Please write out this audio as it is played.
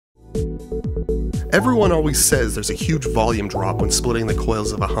Everyone always says there's a huge volume drop when splitting the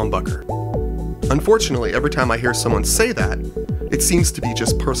coils of a humbucker. Unfortunately, every time I hear someone say that, it seems to be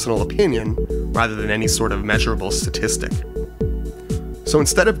just personal opinion rather than any sort of measurable statistic. So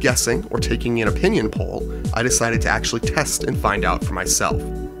instead of guessing or taking an opinion poll, I decided to actually test and find out for myself.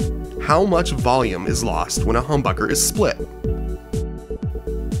 How much volume is lost when a humbucker is split?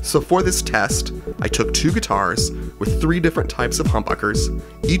 So for this test, I took two guitars with 3 different types of humbuckers,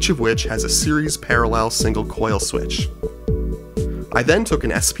 each of which has a series parallel single coil switch. I then took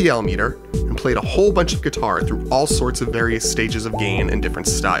an SPL meter and played a whole bunch of guitar through all sorts of various stages of gain and different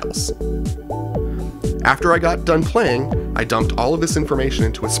styles. After I got done playing, I dumped all of this information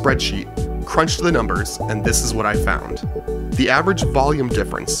into a spreadsheet, crunched the numbers, and this is what I found. The average volume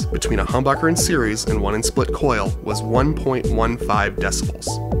difference between a humbucker in series and one in split coil was 1.15 decibels.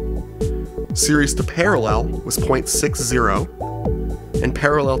 Series to parallel was 0.60, and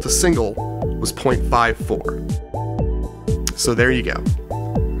parallel to single was 0.54. So there you go.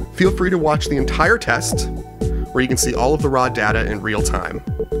 Feel free to watch the entire test, where you can see all of the raw data in real time.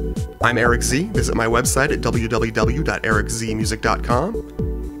 I'm Erik Z. Visit my website at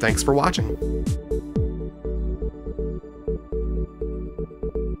www.erikzmusic.com. Thanks for watching.